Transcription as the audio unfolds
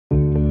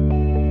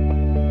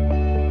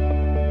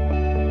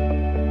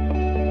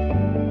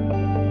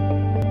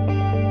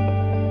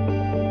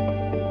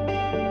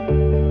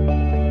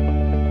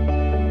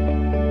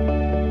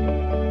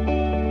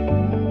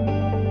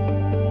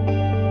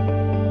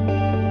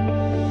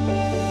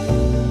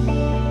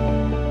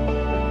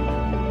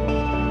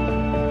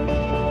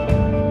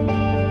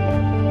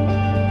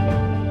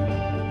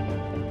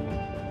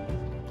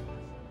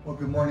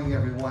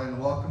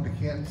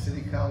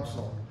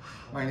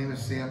My name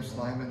is Sam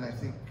Slyman. I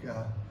think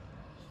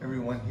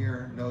everyone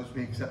here knows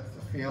me except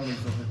the families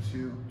of the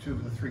two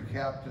of the three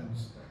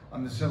captains.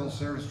 I'm the Civil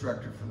Service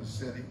Director for the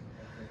city.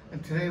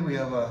 And today we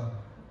have a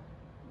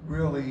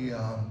really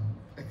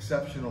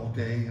exceptional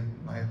day, in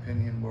my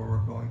opinion, where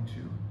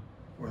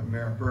where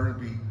Mayor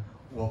Bernabei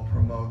will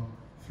promote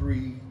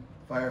 3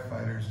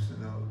 firefighters to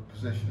the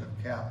position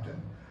of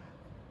captain.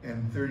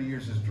 In 30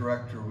 years as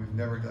director, we've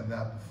never done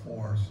that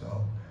before,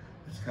 so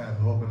it's kind of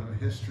a little bit of a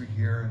history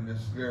here in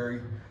this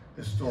very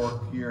historic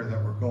year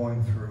that we're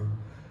going through.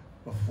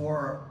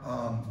 Before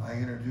I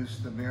introduce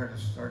the mayor to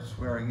start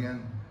swearing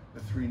in the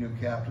 3 new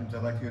captains,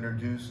 I'd like to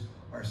introduce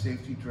our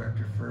safety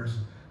director first,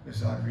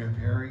 Ms. Andrea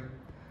Perry.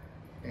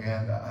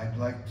 And I'd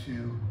like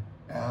to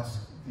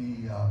ask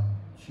the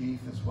chief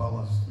as well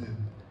as the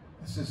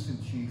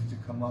assistant chief to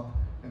come up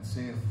and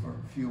say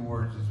a few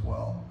words as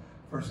well.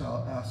 First,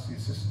 I'll ask the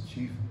assistant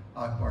chief,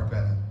 Akbar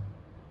Bennett.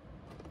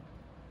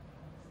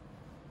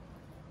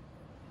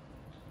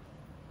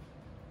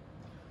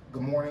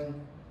 Good morning.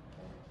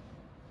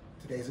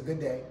 Today's a good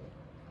day.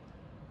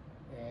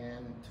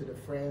 And to the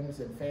friends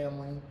and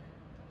family,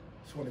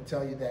 just want to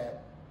tell you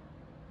that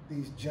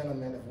these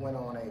gentlemen have went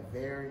on a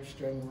very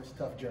strenuous,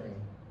 tough journey,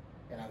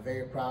 and I'm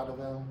very proud of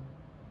them.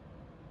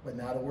 But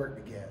now the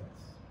work begins,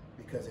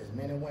 because there's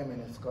men and women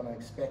that's going to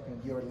expect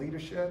your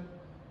leadership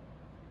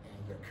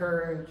and your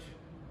courage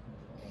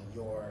and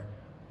your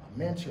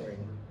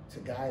mentoring to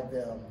guide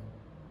them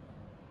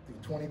through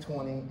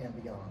 2020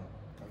 and beyond.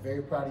 I'm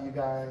very proud of you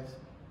guys,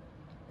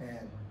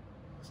 and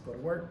let's go to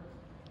work.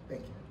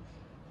 Thank you.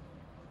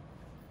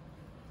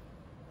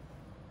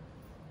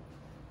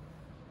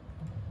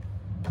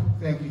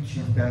 Thank you,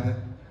 Chief Bennett.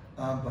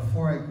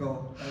 Before I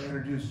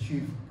introduce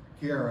Chief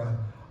Guerra,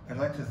 I'd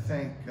like to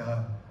thank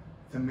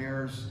the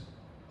mayor's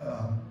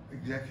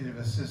executive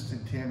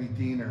assistant, Tammy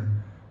Diener.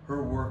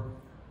 Her work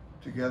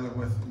together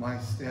with my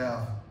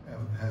staff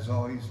has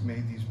always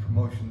made these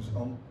promotions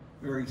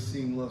very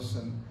seamless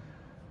and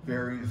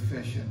very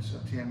efficient. So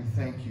Tammy,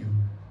 thank you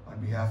on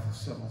behalf of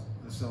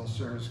the Civil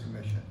Service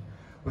Commission.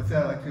 With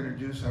that, I'd like to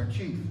introduce our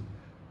chief,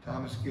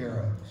 Thomas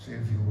Guerra, say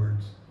a few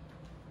words.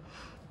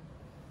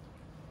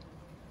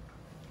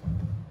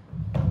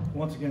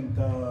 Once again,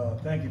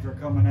 thank you for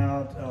coming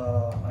out.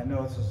 I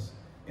know it's just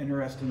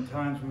interesting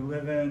times we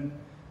live in,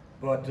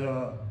 but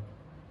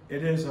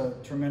it is a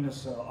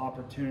tremendous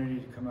opportunity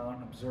to come out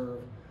and observe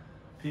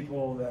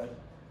people that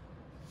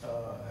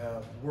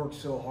have worked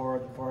so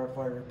hard. The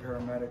firefighter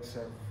paramedics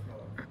have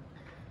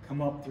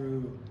come up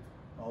through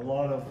a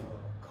lot of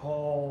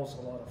calls,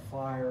 a lot of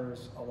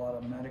fires, a lot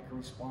of medic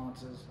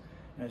responses.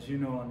 And as you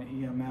know, on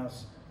the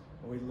EMS,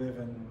 we live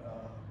in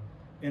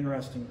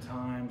interesting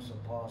times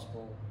of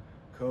possible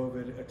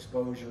COVID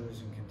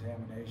exposures and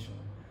contamination.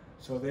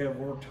 So they have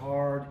worked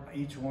hard.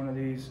 Each one of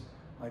these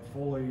I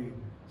fully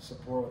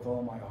support with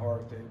all my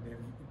heart.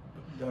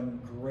 They've done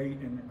great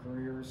in their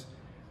careers.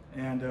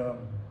 And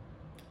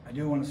I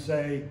do want to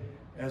say,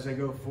 as I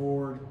go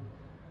forward,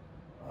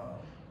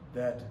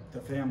 that the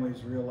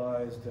families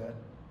realize that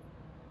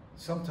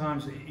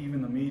sometimes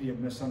even the media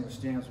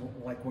misunderstands,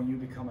 like when you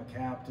become a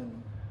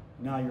captain,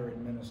 now you're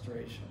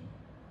administration.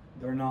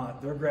 They're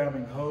not. They're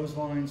grabbing hose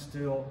lines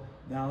still.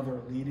 Now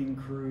they're leading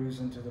crews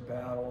into the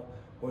battle,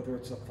 whether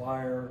it's a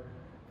fire.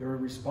 They're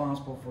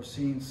responsible for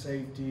scene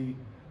safety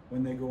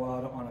when they go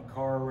out on a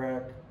car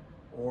wreck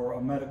or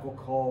a medical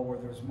call where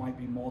there might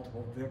be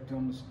multiple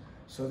victims.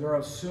 So they're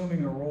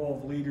assuming a role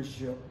of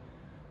leadership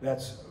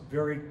that's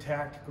very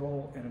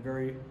tactical and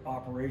very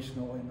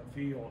operational in the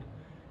field.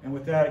 And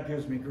with that, it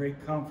gives me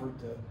great comfort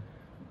to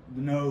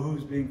know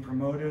who's being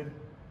promoted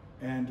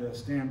and to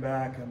stand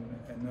back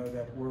and know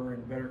that we're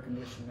in better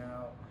condition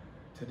now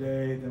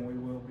today than we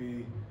will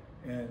be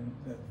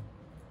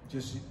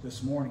just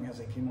this morning as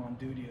they came on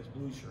duty as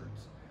blue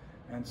shirts.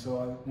 And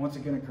so once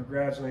again, I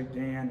congratulate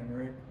Dan and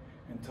Rick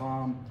and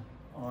Tom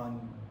on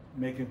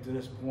making it to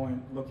this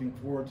point. Looking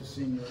forward to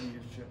seeing your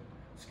leadership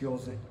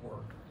skills at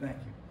work. Thank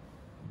you.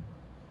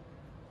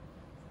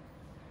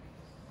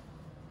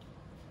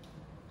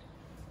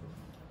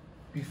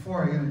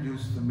 Before I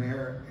introduce the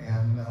mayor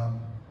and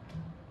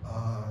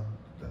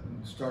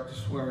start the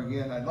swearing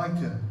in, I'd like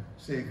to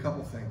say a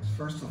couple things.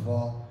 First of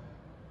all,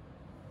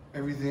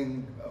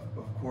 everything,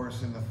 of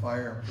course, in the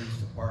fire and police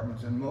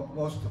departments, and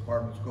most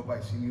departments go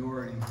by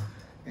seniority,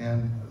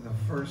 and the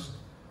first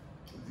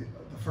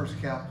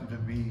captain to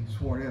be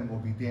sworn in will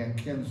be Dan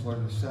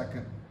Kinzler, the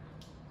second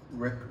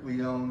Ric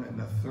Leone, and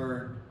the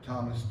third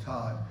Thomas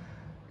Todd.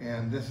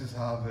 And this is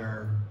how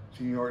their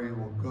seniority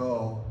will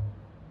go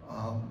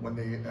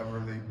whenever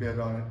they bid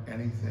on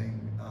anything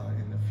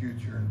in the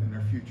future, in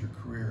their future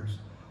careers.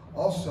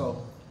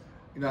 Also,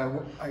 you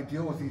know, I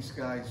deal with these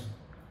guys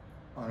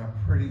on a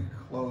pretty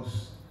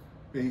close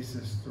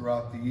basis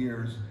throughout the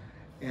years,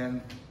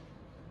 and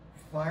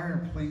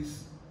fire and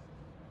police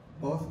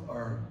both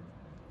are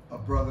a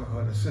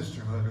brotherhood, a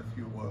sisterhood, if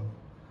you will.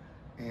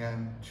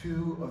 And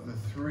 2 of the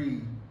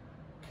 3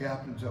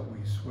 captains that we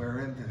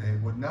swear in today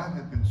would not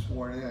have been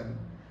sworn in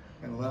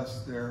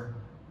unless their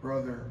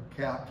brother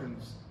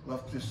captains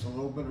left just a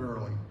little bit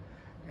early.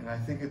 And I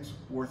think it's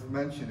worth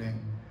mentioning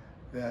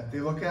that they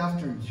look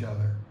after each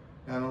other,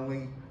 not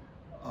only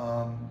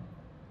on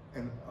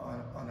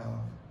a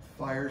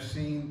fire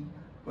scene,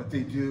 but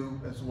they do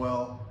as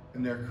well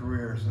in their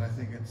careers. And I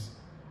think it's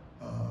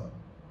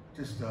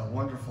just a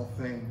wonderful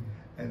thing.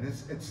 And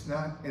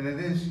it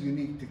is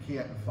unique to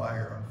Canton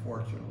Fire,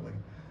 unfortunately,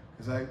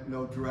 because I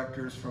know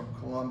directors from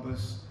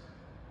Columbus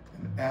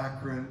and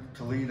Akron,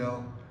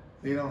 Toledo.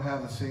 They don't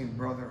have the same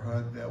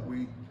brotherhood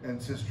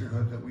and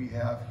sisterhood that we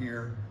have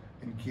here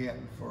in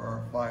Canton for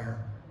our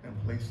fire and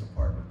police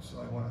departments.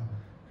 So I want to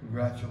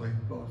congratulate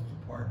both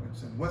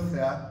departments. And with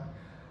that,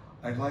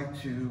 I'd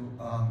like to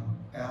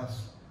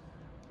ask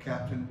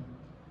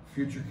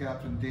future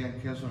Captain Dan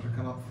Kinzler to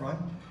come up front,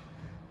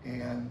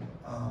 and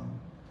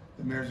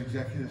the Mayor's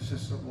Executive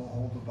Assistant will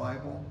hold the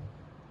Bible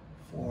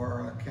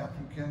for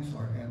Captain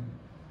Kinzler. And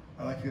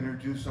I'd like to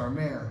introduce our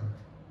Mayor.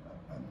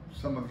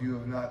 Some of you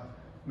have not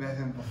met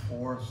him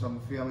before, some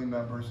family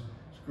members.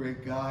 He's a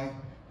great guy.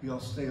 He'll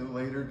stay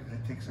later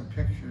to take some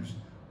pictures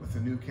with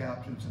the new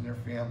captains and their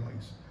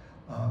families.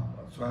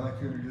 So I'd like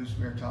to introduce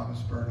Mayor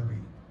Thomas Bernabei.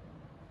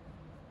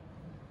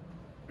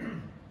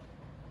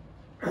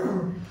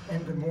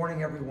 And good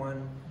morning,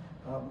 everyone.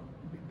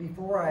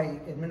 Before I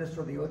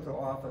administer the oath of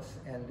office,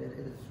 and it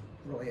is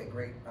really a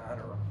great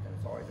honor, and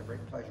it's always a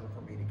great pleasure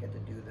for me to get to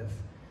do this,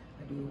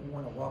 I do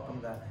want to welcome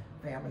the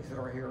families that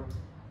are here.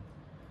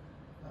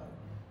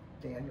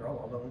 Dan, you're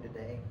all alone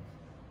today,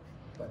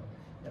 but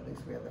at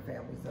least we have the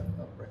families of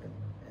Rick and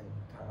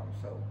Tom.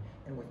 So,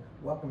 and we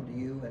welcome to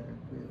you, and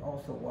we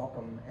also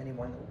welcome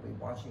anyone that will be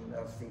watching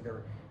us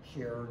either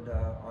shared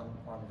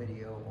on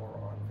video or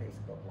on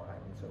Facebook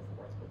Live and so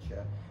forth, which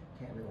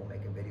Tammy will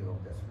make a video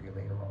of this for you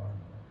later on.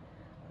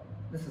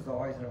 This is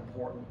always an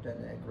important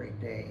and a great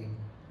day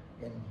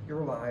in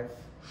your lives,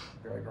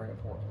 very, very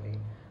importantly,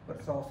 but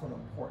it's also an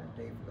important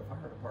day for the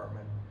fire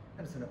department,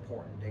 and it's an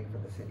important day for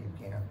the city of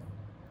Canton.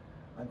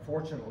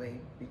 Unfortunately,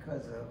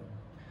 because of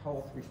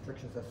health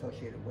restrictions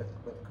associated with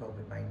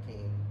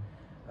COVID-19,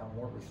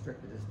 more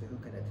restricted as to who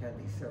can attend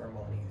these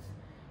ceremonies.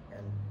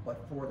 But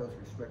for those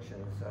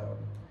restrictions,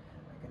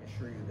 I can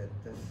assure you that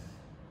this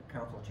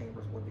council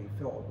chambers would be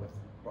filled with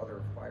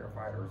other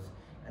firefighters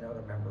and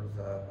other members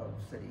of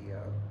city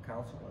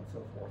council and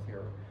so forth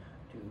here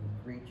to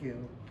greet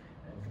you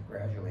and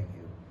congratulate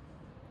you.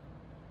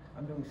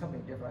 I'm doing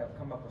something different. I've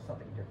come up with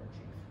something different,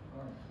 Chief.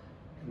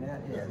 And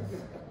that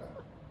is,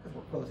 because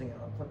we're closing in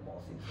on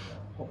football season now,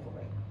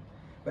 hopefully.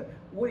 But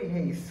Woody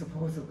Hayes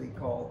supposedly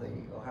called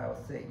the Ohio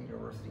State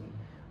University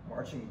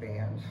marching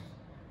band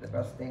the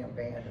best damn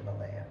band in the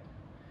land.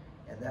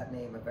 And that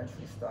name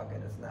eventually stuck,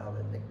 and is now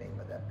the nickname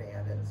of that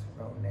band, and it's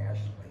known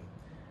nationally.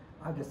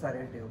 I've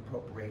decided to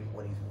appropriate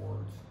Woody's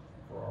words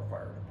for our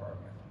fire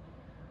department.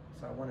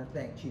 So I want to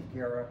thank Chief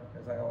Guerra,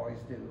 as I always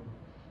do,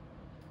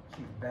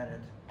 Chief Bennett,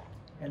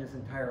 and his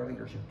entire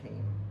leadership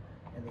team,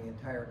 and the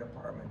entire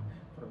department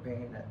for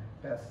being the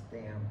best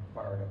damn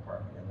fire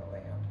department in the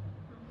land.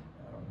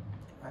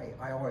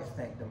 I always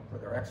thank them for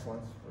their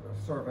excellence, for their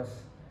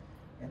service,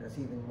 and it's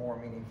even more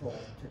meaningful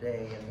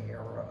today in the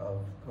era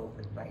of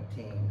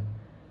COVID-19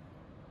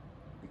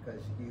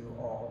 because you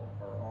all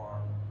are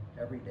on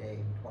every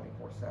day,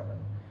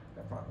 24/7,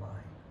 the front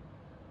line.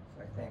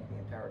 So I thank the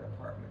entire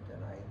department,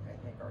 and I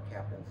thank our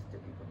captains to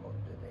be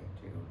promoted today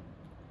too.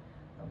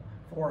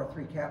 For our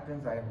three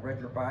captains, I have read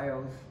your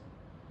bios.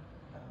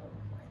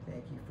 I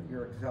thank you for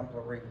your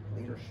exemplary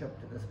leadership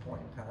to this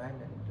point in time,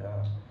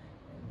 and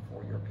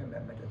for your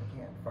commitment to the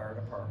Canton Fire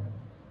Department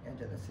and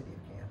to the city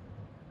of Canton.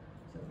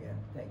 So again,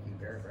 thank you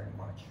very, very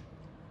much.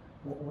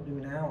 What we'll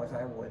do now is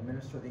I will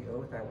administer the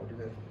oath. I will do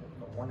it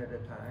one at a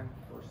time.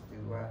 First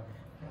to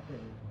Captain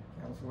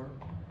Kinzler,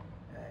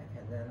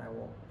 and then I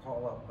will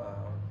call up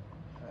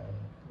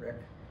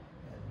Rick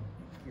and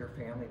your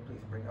family.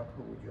 Please bring up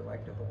who would you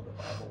like to hold the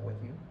Bible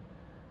with you,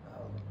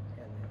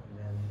 and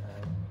then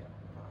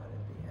Captain Todd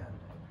at the end.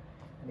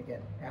 And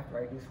again, after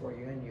I do swear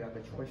you in, you have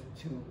the choice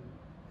to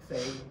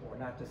say or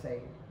not to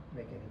say,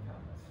 make any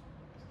comments.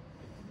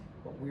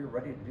 But we're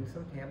ready to do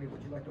so. Tammy,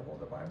 would you like to hold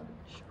the Bible?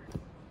 Sure.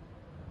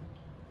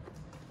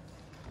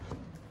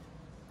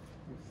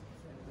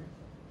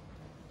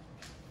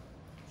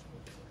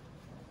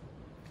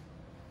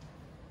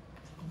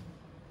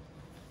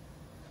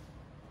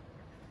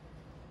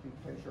 Please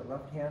place your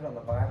left hand on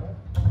the Bible,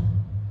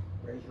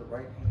 raise your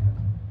right hand,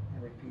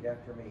 and repeat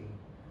after me.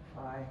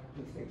 I,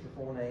 please state your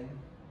full name.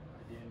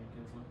 I, Daniel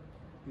Kinzler,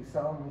 Do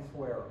solemnly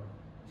swear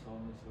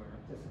solemnly swear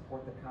to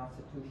support the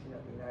Constitution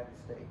of the United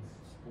States,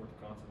 to support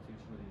the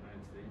Constitution of the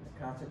United States, the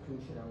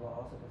Constitution and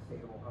laws of the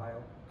state of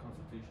Ohio, the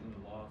Constitution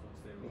and laws of the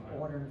state of the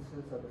Ohio,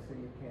 ordinances of the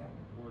city of Canton,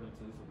 the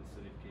ordinances of the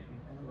city of Canton,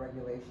 and the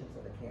regulations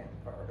of the Canton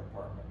Fire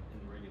Department. and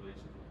the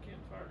regulations of the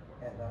Canton Fire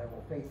Department. And I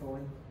will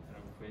faithfully, And I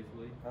will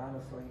faithfully,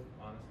 honestly,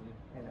 honestly,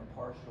 and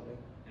impartially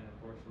and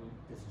impartially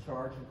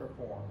discharge and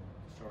perform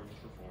discharge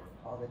and perform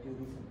all the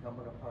duties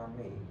incumbent upon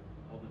me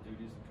all the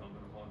duties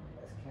incumbent upon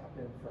me as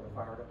captain for the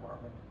fire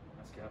department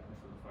as captain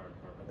for the fire of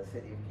department the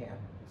city of Canton,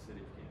 of the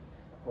city of Canton,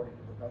 according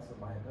to the best of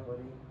my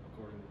ability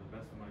according to the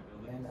best of my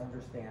ability and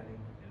understanding,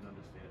 and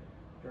understanding.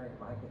 during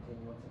my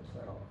continuance in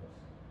said office.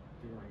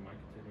 during my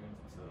continuance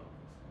in said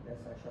office. And this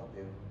I shall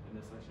do, And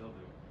this I shall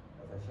do,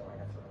 as I shall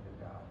answer unto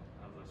God.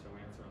 as I shall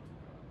answer unto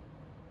God.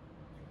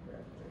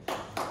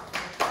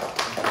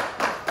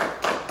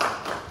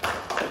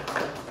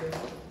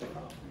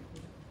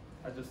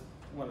 I just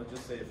want to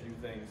say a few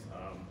things.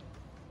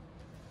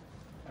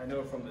 I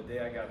know from the day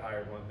I got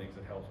hired, one of the things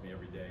that helps me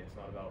every day, it's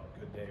not about a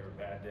good day or a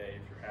bad day,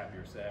 if you're happy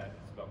or sad,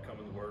 it's about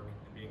coming to work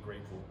and being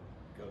grateful,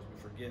 because we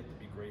forget to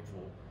be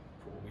grateful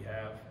for what we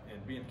have, and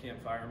being a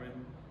camp fireman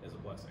is a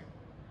blessing.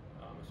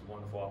 It's a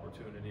wonderful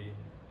opportunity,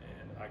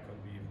 and I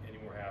couldn't be any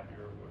more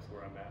happier with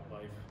where I'm at in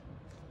life.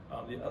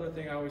 The other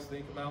thing I always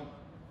think about,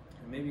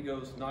 and maybe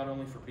goes not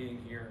only for being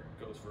here,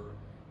 it goes for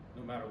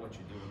no matter what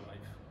you do in life.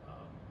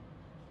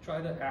 Try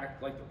to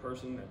act like the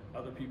person that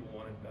other people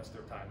want to invest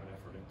their time and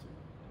effort into.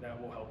 And that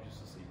will help you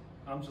succeed.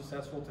 I'm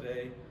successful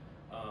today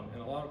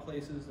in a lot of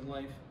places in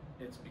life.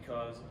 It's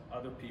because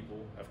other people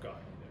have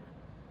gotten me there.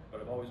 But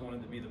I've always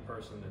wanted to be the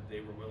person that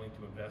they were willing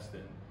to invest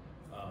in,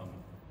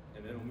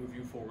 and it'll move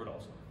you forward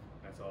also.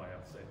 That's all I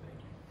have to say. Thank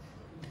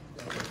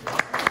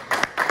you.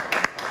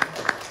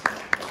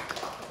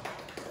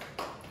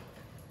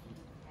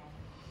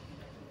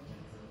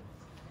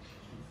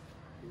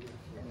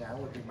 And now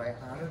it would be my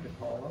honor to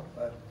call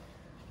up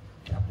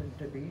Captain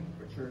to be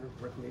Richard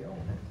Ric Leone.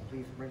 And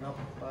please bring up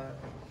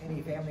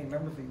any family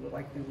members that you would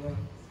like to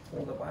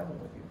hold the Bible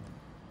with you.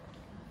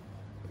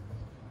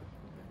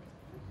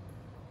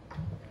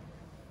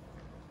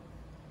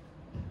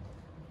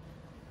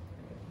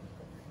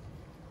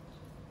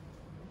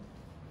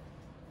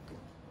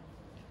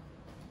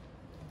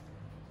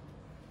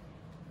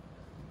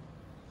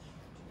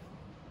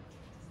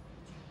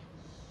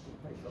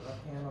 Place your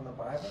left hand on the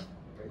Bible,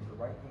 raise your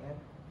right hand,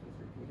 please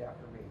repeat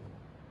after me.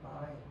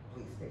 I,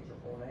 please state your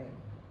full name.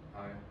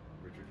 I,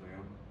 Richard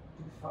Leone,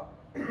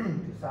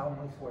 Do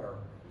solemnly swear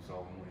do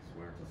solemnly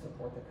swear to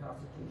support the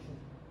Constitution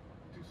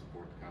to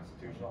support the and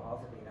Constitution laws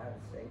of the United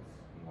States,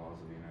 and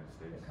laws of the United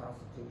States, the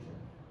Constitution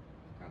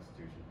the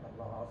Constitution and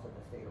laws of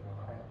the State of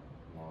Ohio,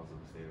 and laws of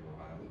the State of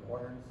Ohio, the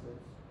ordinances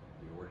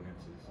the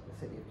ordinances of the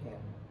City of Canton,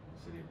 of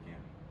the City of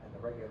Canton, and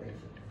the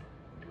regulations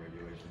and the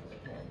regulations of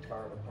the of Canton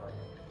Fire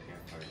Department. the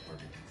Canton Fire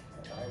Department,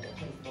 And I will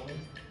faithfully,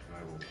 and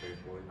I will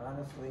faithfully,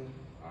 honestly,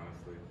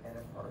 honestly, and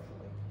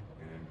impartially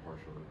and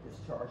impartially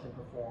discharge and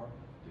perform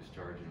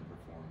discharge and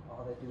perform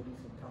all the duties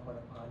incumbent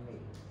upon me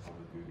all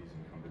the duties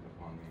incumbent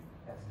upon me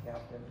as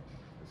captain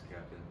as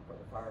captain for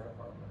the Fire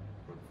Department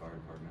for the Fire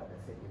Department of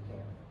the City of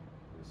Canton,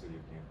 for the City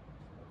of Canton,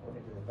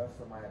 according to the best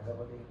of my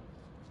ability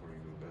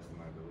according to the best of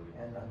my ability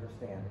and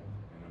understanding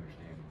and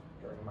understanding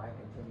during my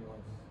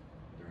continuance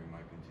during my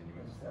in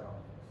continuance said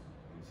office.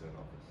 in said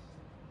office.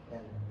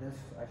 And this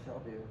I shall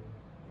do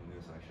And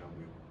this I shall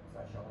do,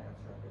 as I shall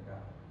answer unto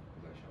God.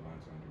 as I shall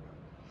answer unto God.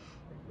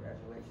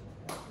 Congratulations,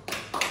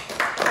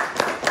 Captain.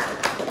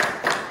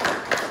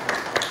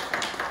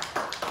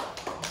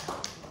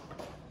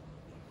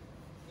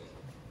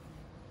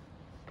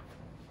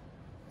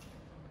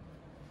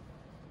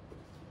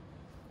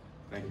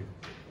 Thank you.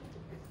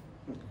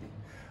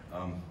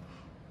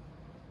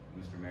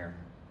 Mr. Mayor,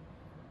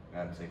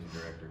 Madam Safety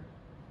Director,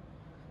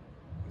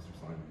 Mr.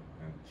 Slim,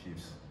 and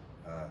Chiefs,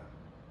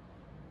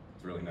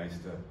 it's really nice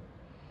to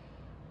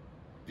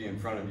be in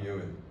front of you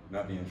and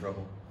not be in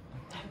trouble.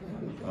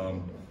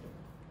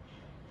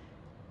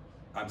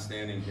 I'm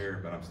standing here,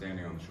 but I'm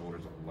standing on the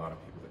shoulders of a lot of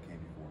people that came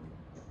before me.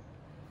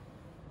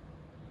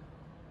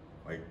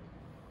 Like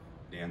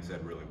Dan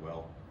said really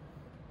well,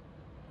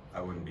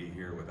 I wouldn't be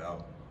here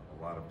without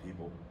a lot of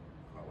people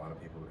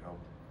that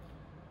helped.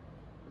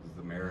 As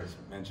the mayor has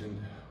mentioned,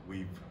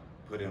 we've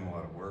put in a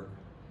lot of work,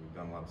 we've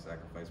done a lot of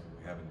sacrifice, but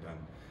we haven't done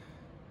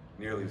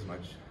nearly as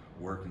much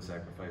work and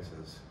sacrifice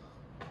as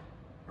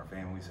our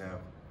families have.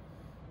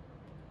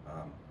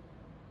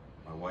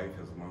 My wife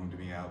has loaned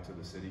me out to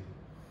the city.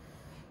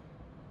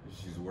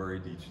 She's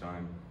worried each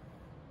time,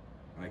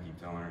 and I keep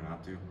telling her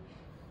not to,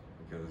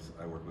 because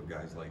I work with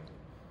guys like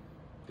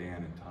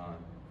Dan and Todd.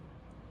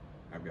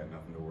 I've got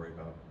nothing to worry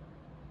about.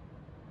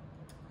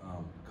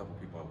 A couple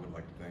people I would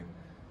like to thank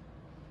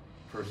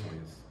personally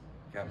is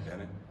Captain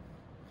Bennett.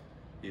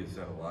 He has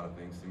said a lot of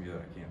things to me that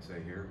I can't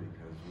say here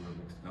because we're a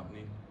mixed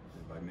company.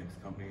 And by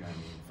mixed company, I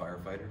mean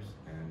firefighters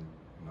and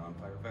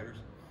non-firefighters.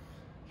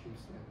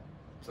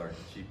 Sorry,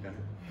 Chief Bennett.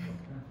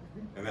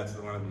 And that's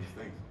one of these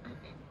things.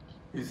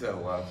 He said a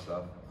lot of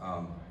stuff,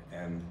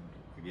 and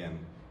again,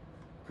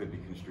 could be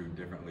construed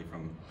differently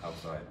from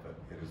outside, but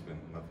it has been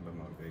nothing but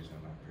motivation,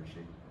 and I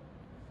appreciate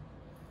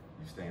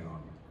you staying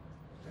on me.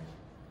 Thank you.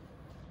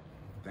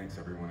 Thanks,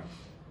 everyone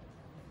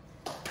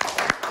else.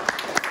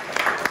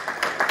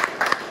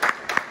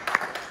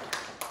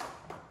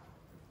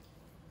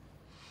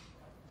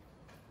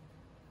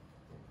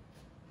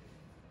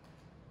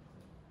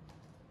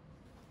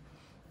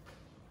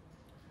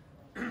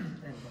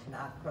 And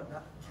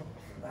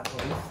not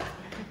least,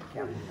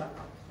 Captain Todd.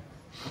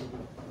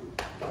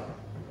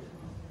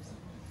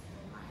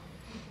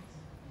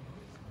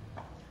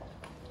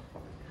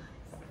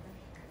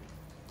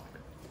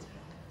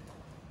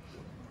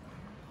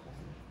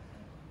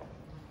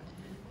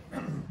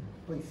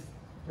 Please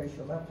place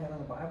your left hand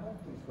on the Bible.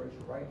 Please raise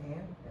your right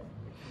hand and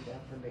repeat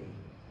after me.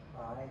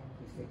 I,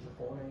 please state your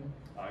full name,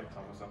 I,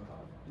 Thomas M.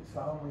 Todd, do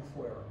solemnly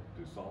swear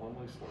do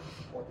solemnly swear to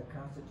support the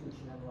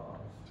Constitution and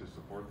laws to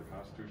support the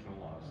Constitution and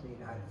laws of the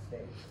United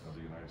States, of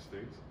the United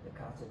States, the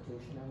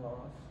Constitution and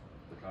laws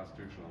the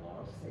Constitution and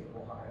of laws the State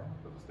of Ohio,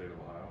 of the State of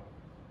Ohio,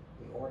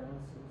 the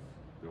ordinances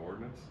the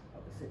ordinance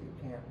of the City of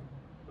Canton,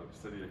 of the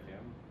City of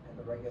Canton, and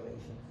the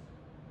regulations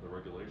the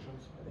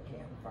regulations of the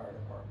Canton Fire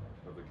Department,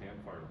 of the Canton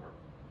Fire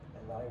Department,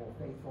 and that I will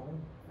faithfully,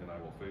 and I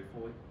will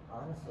faithfully,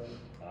 honestly,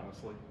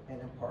 honestly,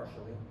 and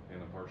impartially and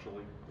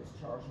impartially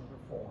discharge and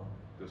perform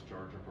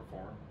discharge and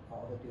perform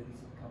all the duties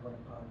incumbent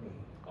upon me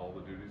all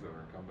the duties that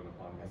are incumbent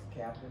upon me as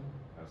captain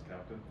as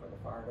captain for the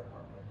Fire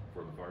Department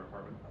for the Fire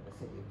Department of the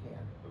City of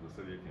Canton, of the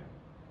City of Canton,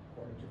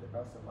 according to the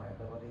best of my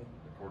ability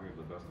according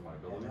to the best of my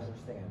and abilities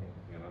understanding.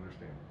 and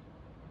understanding.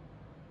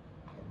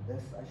 And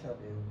this I shall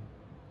do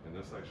And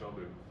this I shall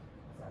do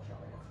as I shall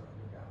answer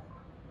under God.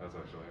 as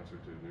I shall answer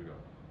to the new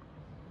God.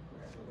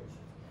 Congratulations.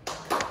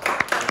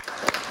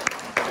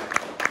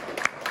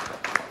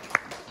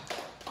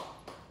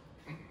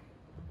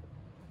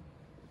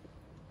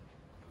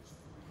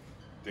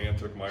 Dan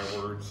took my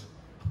words,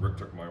 Rick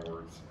took my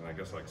words, and I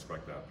guess I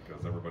expect that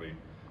because everybody,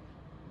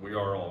 we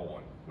are all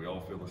one. We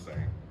all feel the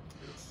same.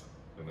 It's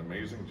an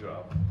amazing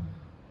job.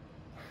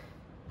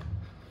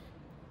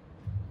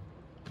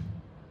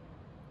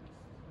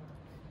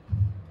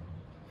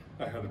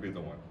 I had to be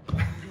the one.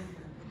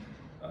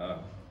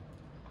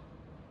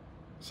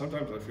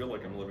 Sometimes I feel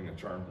like I'm living a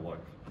charmed life.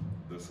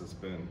 This has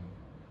been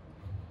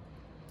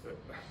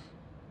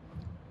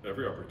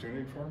every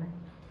opportunity for me.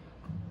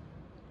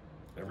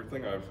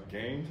 Everything I've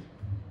gained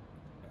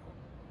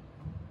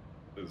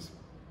is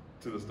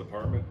to this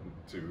department,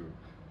 to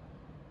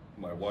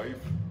my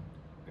wife,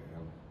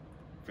 and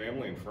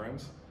family and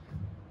friends.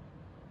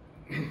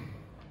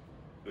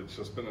 It's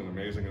just been an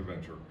amazing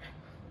adventure.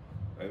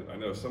 I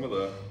know some of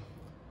the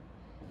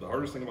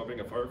hardest thing about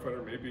being a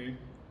firefighter may be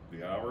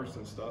the hours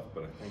and stuff,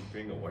 but I think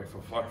being a wife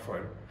of a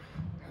firefighter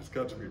has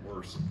got to be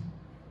worse.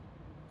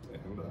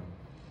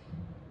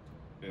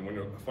 And when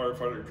you're a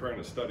firefighter trying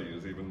to study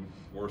is even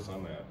worse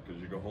on that, because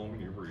you go home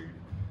and you read.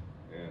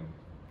 And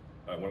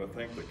I want to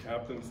thank the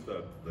captains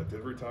that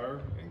did retire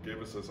and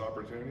gave us this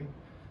opportunity.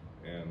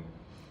 And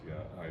yeah,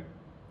 I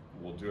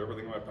will do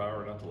everything in my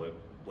power not to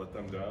let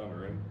them down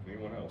or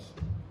anyone else.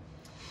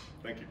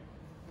 Thank you.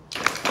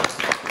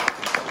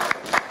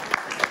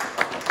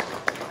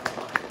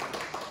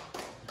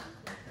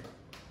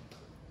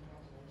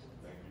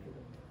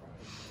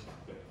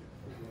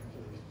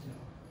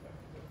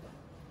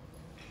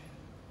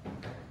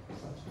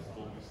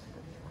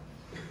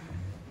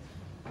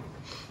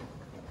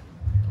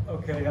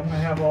 Okay, I'm going to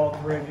have all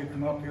three of you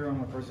come up here. I'm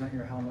going to present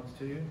your helmets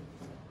to you.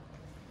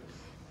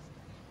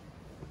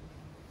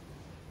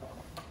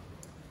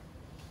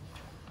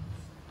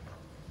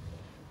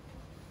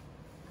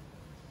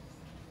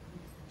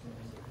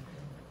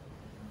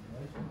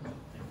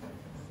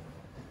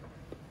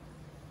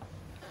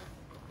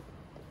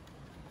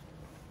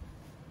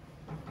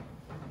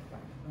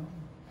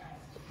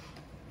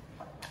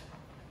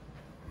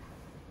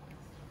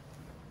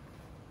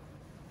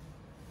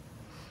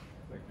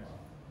 Thank you.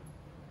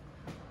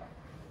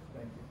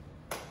 Thank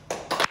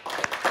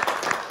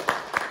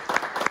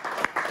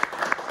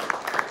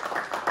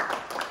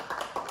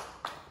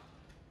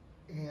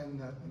you. And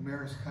the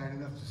mayor is kind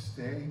enough to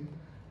stay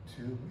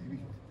to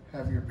maybe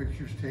have your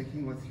pictures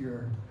taken with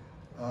your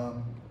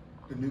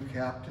the new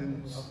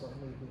captains.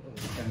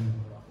 And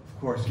of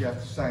course, you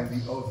have to sign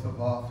the oath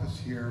of office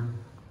here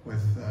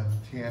with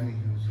Tammy,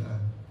 who's a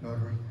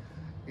notary,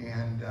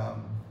 and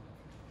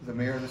the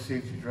mayor, the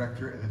safety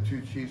director, and the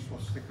two chiefs will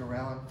stick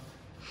around.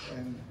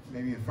 And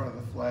maybe in front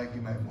of the flag,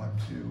 you might want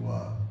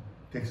to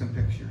take some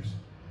pictures.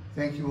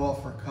 Thank you all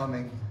for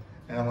coming,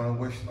 and I want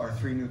to wish our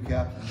three new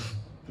captains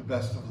the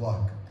best of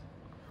luck.